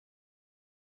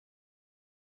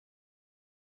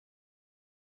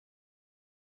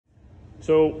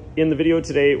So in the video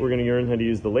today, we're going to learn how to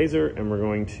use the laser, and we're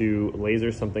going to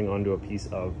laser something onto a piece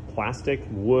of plastic,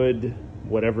 wood,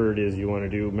 whatever it is you want to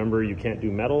do. Remember, you can't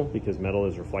do metal because metal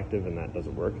is reflective and that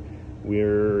doesn't work.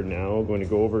 We're now going to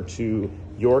go over to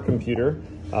your computer.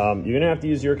 You're going to have to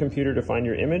use your computer to find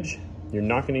your image. You're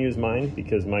not going to use mine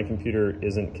because my computer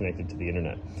isn't connected to the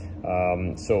internet.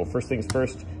 So first things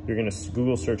first, you're going to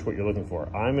Google search what you're looking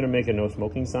for. I'm going to make a no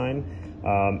smoking sign.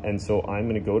 And so I'm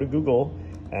going to go to Google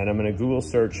and I'm going to Google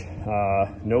search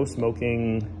no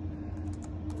smoking.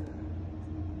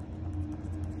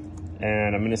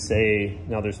 And I'm going to say,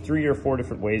 now there's 3 or 4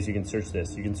 different ways you can search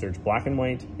this. You can search black and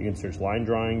white, you can search line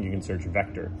drawing, you can search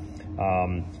vector.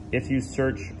 If you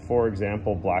search, for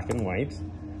example, black and white,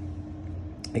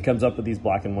 it comes up with these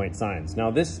black and white signs.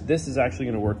 Now this is actually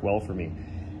going to work well for me.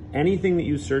 Anything that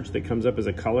you search that comes up as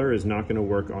a color is not going to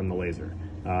work on the laser.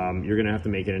 You're going to have to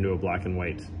make it into a black and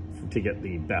white to get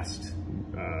the best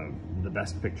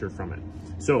picture from it.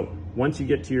 So once you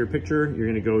get to your picture, you're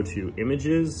going to go to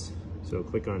images. So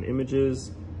click on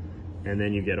images and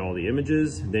then you get all the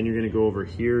images. Then you're going to go over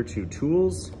here to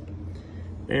tools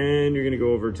and you're going to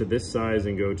go over to this size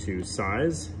and go to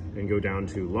size and go down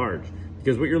to large,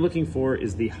 because what you're looking for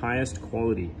is the highest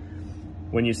quality.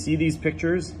 When you see these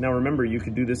pictures, now remember, you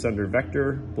could do this under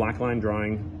vector, black line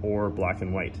drawing, or black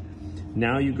and white.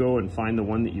 Now you go and find the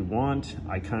one that you want.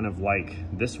 I kind of like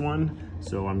this one,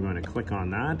 so I'm going to click on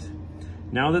that.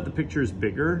 Now that the picture is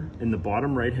bigger, in the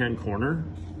bottom right-hand corner,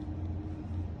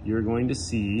 you're going to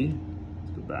see,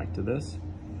 let's go back to this,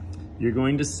 you're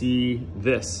going to see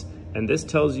this. And this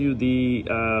tells you the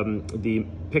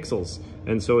pixels.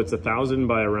 And so it's 1,000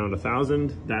 by around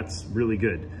 1,000. That's really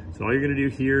good. So all you're gonna do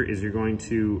here is you're going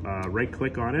to right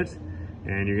click on it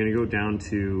and you're gonna go down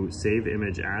to save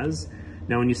image as.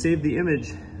 Now when you save the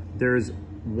image, there's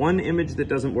one image that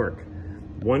doesn't work.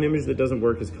 One image that doesn't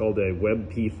work is called a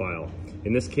WebP file.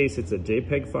 In this case, it's a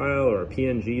JPEG file or a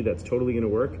PNG that's totally gonna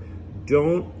work.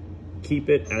 Don't keep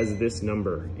it as this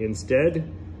number. Instead,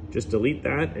 just delete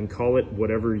that and call it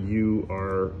whatever you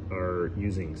are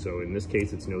using. So in this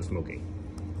case, it's no smoking.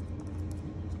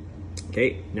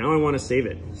 Okay, now I want to save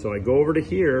it. So I go over to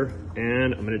here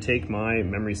and I'm going to take my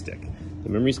memory stick. The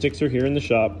memory sticks are here in the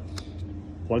shop.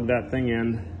 Plug that thing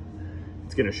in.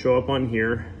 It's going to show up on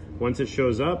here. Once it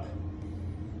shows up,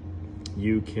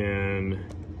 you can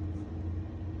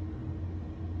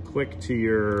click to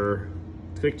your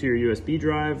USB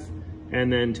drive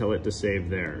and then tell it to save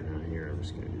there. Now here, I'm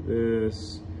just going to do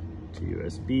this to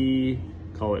USB,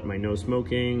 call it my no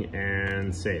smoking,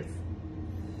 and save.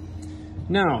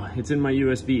 Now it's in my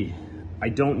USB. I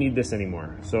don't need this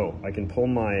anymore. So I can pull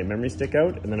my memory stick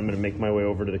out and then I'm going to make my way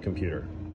over to the computer.